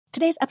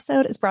Today's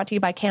episode is brought to you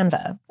by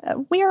Canva.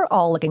 We're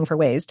all looking for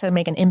ways to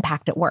make an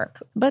impact at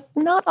work, but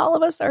not all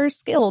of us are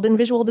skilled in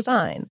visual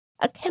design.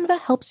 Canva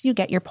helps you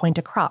get your point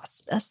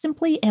across,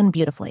 simply and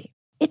beautifully.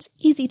 It's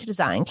easy to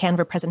design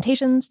Canva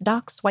presentations,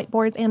 docs,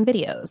 whiteboards, and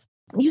videos.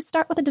 You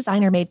start with a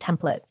designer-made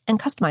template and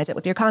customize it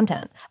with your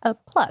content.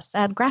 Plus,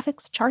 add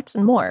graphics, charts,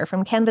 and more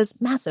from Canva's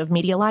massive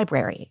media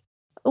library.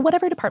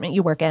 Whatever department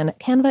you work in,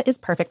 Canva is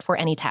perfect for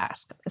any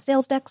task.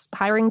 Sales decks,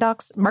 hiring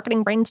docs,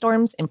 marketing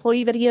brainstorms,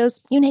 employee videos,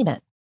 you name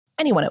it.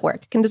 Anyone at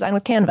work can design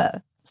with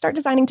Canva. Start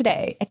designing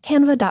today at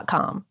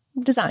canva.com.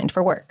 Designed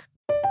for work.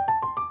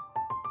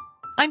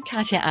 I'm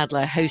Katya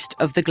Adler, host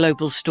of The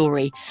Global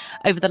Story.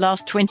 Over the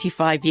last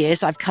 25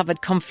 years, I've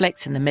covered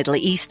conflicts in the Middle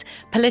East,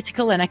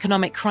 political and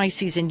economic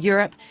crises in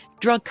Europe,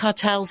 drug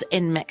cartels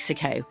in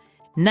Mexico.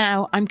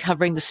 Now I'm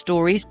covering the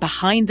stories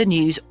behind the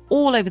news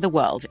all over the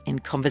world in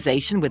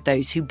conversation with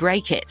those who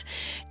break it.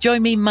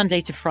 Join me Monday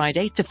to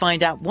Friday to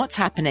find out what's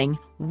happening,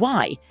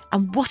 why,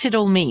 and what it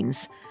all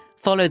means.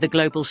 Follow The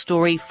Global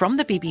Story from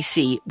the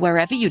BBC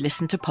wherever you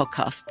listen to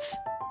podcasts.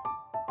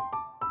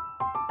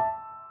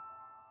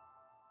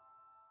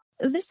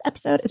 This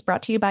episode is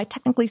brought to you by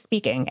Technically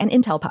Speaking, an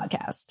Intel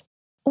podcast.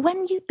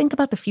 When you think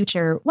about the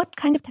future, what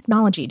kind of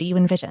technology do you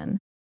envision?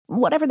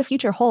 Whatever the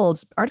future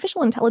holds,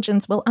 artificial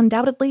intelligence will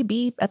undoubtedly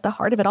be at the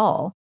heart of it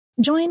all.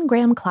 Join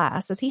Graham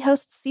Class as he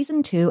hosts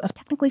Season 2 of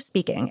Technically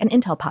Speaking, an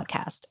Intel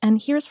podcast, and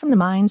hears from the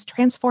minds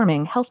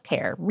transforming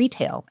healthcare,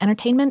 retail,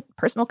 entertainment,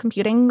 personal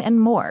computing,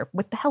 and more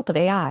with the help of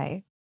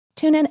AI.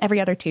 Tune in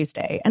every other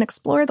Tuesday and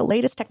explore the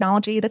latest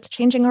technology that's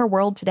changing our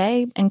world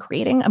today and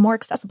creating a more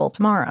accessible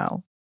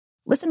tomorrow.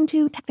 Listen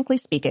to Technically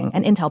Speaking,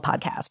 an Intel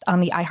podcast on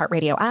the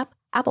iHeartRadio app,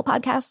 Apple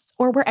Podcasts,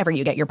 or wherever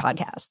you get your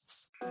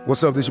podcasts.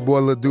 What's up, this your boy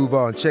Lil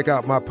Duval, and check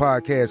out my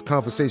podcast,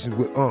 Conversations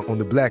with Unc, on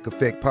the Black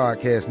Effect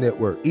Podcast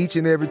Network. Each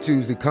and every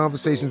Tuesday,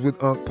 Conversations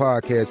with Unc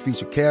podcast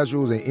feature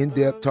casuals and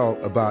in-depth talk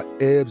about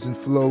ebbs and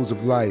flows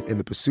of life and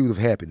the pursuit of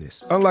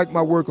happiness. Unlike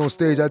my work on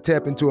stage, I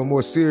tap into a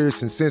more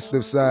serious and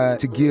sensitive side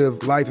to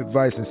give life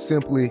advice and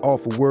simply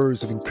offer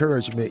words of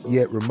encouragement,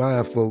 yet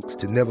remind folks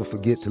to never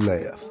forget to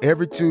laugh.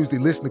 Every Tuesday,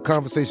 listen to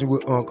Conversations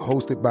with Unc,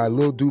 hosted by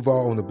Lil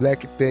Duval on the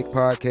Black Effect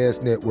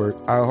Podcast Network,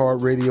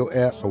 iHeartRadio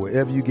app, or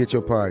wherever you get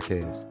your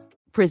podcasts.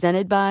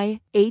 Presented by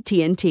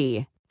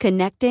AT&T.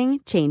 Connecting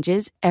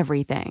changes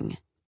everything.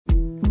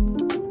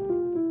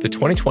 The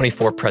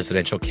 2024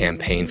 presidential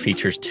campaign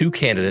features two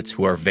candidates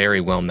who are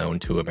very well known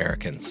to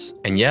Americans.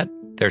 And yet,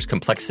 there's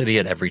complexity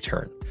at every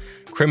turn.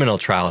 Criminal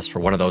trials for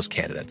one of those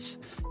candidates.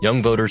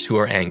 Young voters who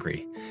are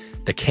angry.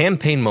 The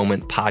Campaign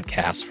Moment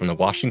podcast from the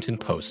Washington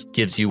Post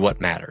gives you what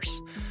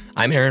matters.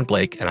 I'm Aaron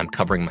Blake, and I'm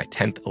covering my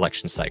 10th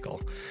election cycle.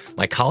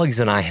 My colleagues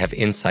and I have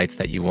insights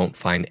that you won't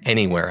find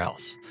anywhere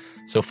else.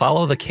 So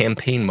follow The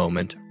Campaign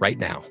Moment right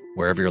now,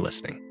 wherever you're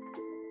listening.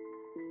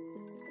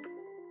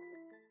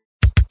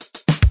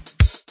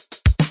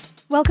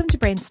 Welcome to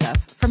Brain Stuff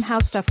from How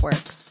Stuff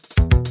Works.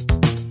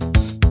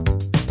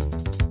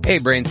 Hey,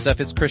 Brain Stuff,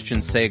 it's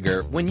Christian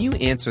Sager. When you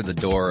answer the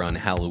door on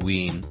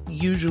Halloween,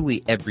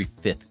 usually every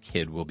fifth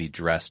kid will be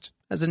dressed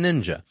as a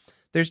ninja.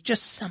 There's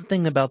just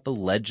something about the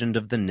legend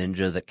of the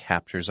ninja that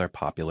captures our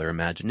popular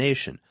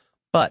imagination.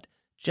 But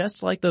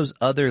just like those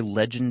other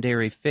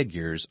legendary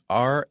figures,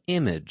 our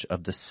image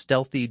of the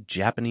stealthy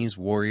Japanese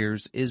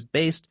warriors is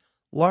based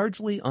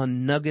largely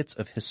on nuggets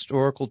of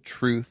historical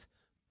truth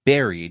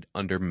buried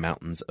under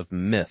mountains of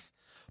myth.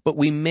 But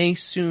we may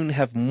soon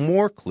have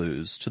more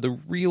clues to the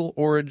real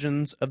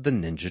origins of the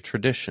ninja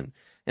tradition.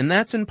 And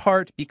that's in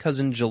part because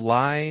in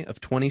July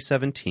of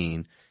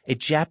 2017, a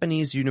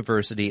Japanese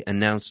university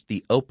announced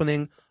the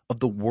opening of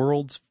the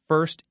world's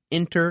first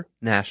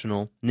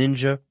international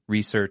ninja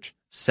research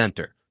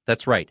center.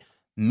 That's right.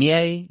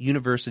 Mie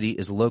University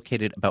is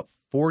located about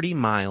 40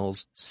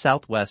 miles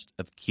southwest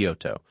of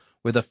Kyoto,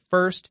 where the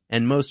first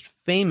and most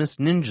famous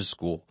ninja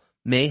school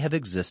may have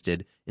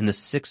existed in the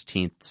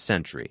 16th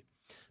century.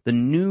 The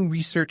new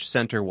research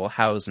center will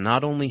house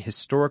not only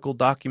historical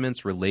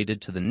documents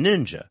related to the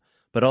ninja,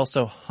 but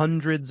also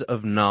hundreds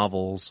of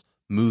novels,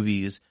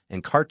 movies,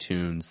 and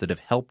cartoons that have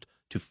helped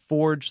to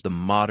forge the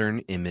modern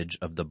image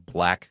of the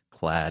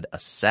black-clad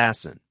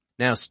assassin.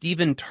 Now,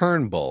 Stephen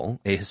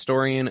Turnbull, a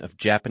historian of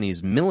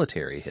Japanese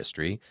military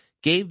history,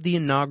 gave the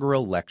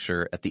inaugural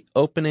lecture at the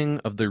opening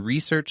of the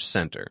research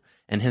center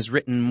and has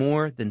written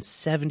more than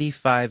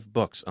 75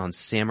 books on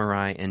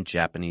samurai and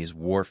Japanese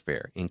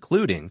warfare,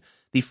 including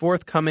the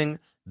forthcoming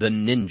The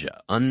Ninja,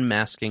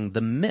 Unmasking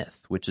the Myth,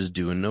 which is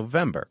due in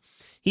November.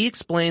 He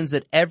explains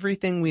that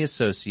everything we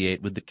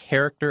associate with the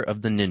character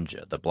of the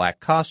ninja, the black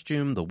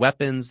costume, the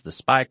weapons, the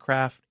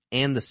spycraft,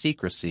 and the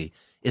secrecy,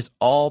 is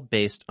all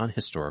based on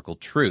historical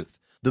truth.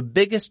 The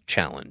biggest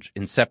challenge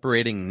in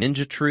separating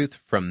ninja truth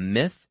from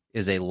myth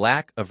is a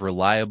lack of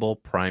reliable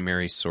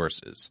primary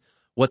sources.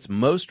 What's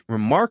most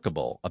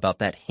remarkable about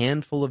that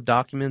handful of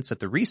documents at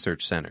the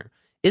research center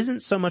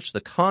isn't so much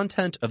the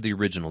content of the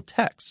original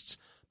texts,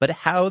 but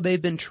how they've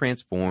been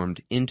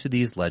transformed into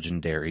these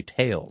legendary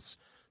tales.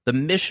 The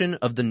mission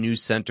of the new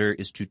center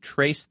is to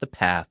trace the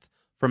path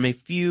from a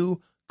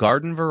few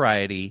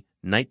garden-variety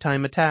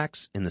nighttime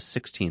attacks in the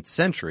 16th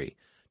century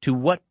to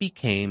what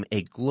became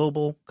a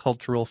global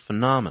cultural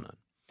phenomenon.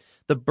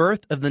 The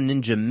birth of the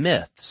ninja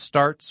myth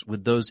starts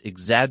with those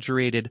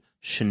exaggerated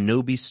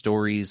shinobi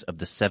stories of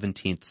the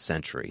 17th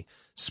century,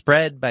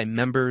 spread by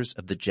members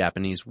of the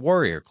Japanese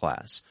warrior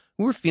class,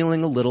 who were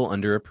feeling a little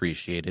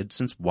underappreciated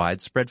since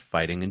widespread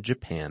fighting in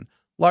Japan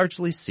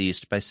largely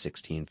ceased by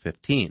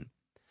 1615.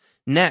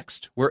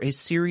 Next were a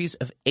series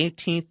of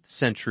 18th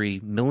century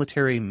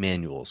military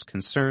manuals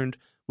concerned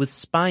with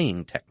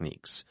spying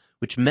techniques,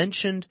 which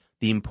mentioned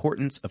the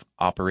importance of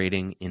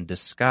operating in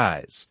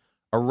disguise.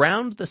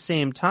 Around the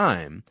same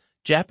time,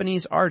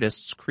 Japanese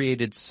artists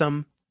created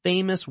some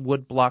famous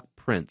woodblock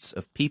prints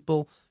of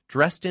people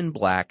dressed in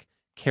black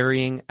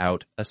carrying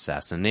out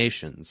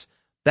assassinations.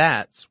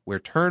 That's where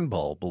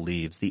Turnbull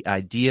believes the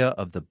idea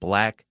of the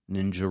black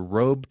ninja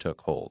robe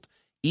took hold,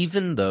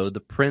 even though the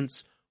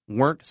prints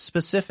weren't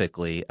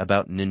specifically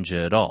about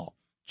ninja at all,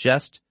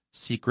 just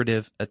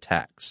secretive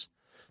attacks.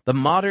 The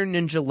modern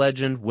ninja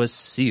legend was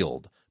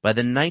sealed by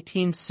the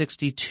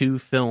 1962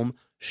 film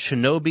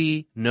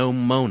Shinobi no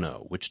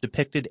Mono, which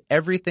depicted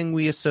everything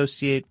we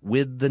associate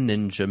with the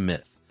ninja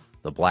myth: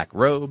 the black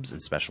robes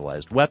and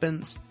specialized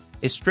weapons,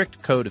 a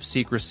strict code of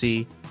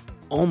secrecy,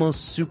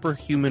 almost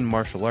superhuman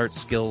martial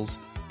arts skills,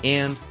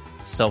 and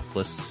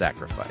selfless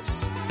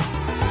sacrifice.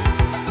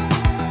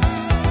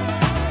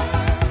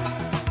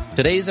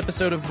 Today's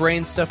episode of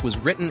Brain Stuff was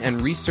written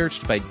and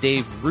researched by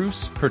Dave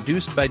Roos,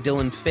 produced by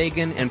Dylan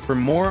Fagan, and for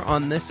more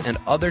on this and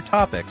other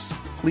topics,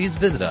 please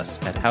visit us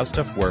at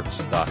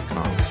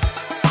howstuffworks.com.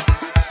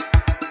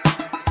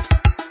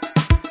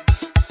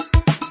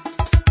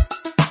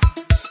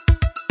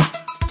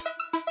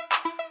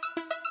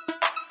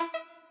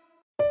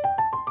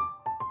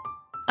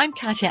 I'm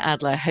Katya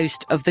Adler,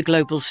 host of The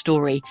Global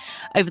Story.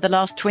 Over the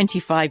last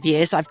 25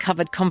 years, I've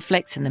covered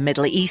conflicts in the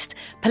Middle East,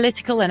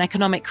 political and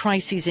economic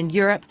crises in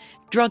Europe,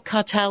 drug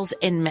cartels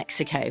in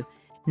Mexico.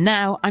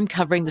 Now I'm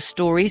covering the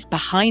stories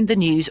behind the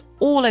news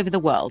all over the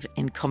world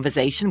in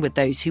conversation with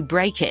those who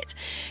break it.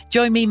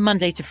 Join me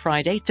Monday to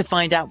Friday to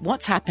find out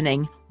what's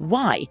happening,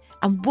 why,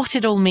 and what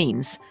it all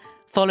means.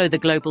 Follow The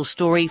Global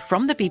Story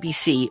from the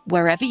BBC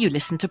wherever you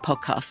listen to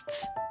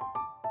podcasts.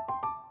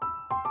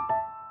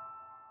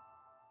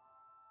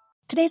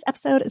 Today's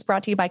episode is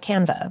brought to you by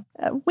Canva.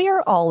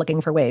 We're all looking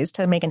for ways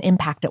to make an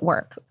impact at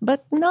work,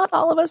 but not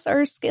all of us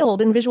are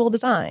skilled in visual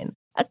design.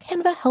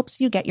 Canva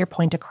helps you get your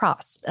point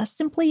across,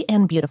 simply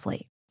and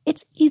beautifully.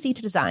 It's easy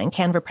to design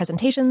Canva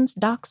presentations,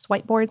 docs,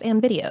 whiteboards,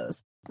 and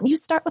videos. You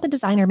start with a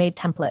designer-made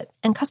template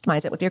and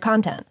customize it with your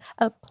content.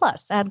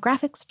 Plus, add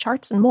graphics,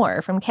 charts, and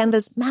more from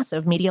Canva's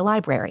massive media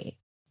library.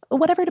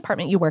 Whatever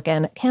department you work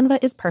in,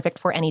 Canva is perfect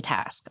for any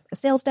task.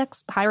 Sales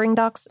decks, hiring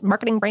docs,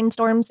 marketing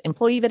brainstorms,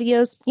 employee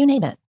videos, you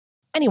name it.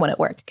 Anyone at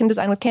work can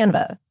design with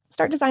Canva.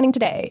 Start designing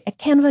today at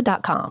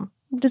canva.com.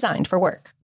 Designed for work.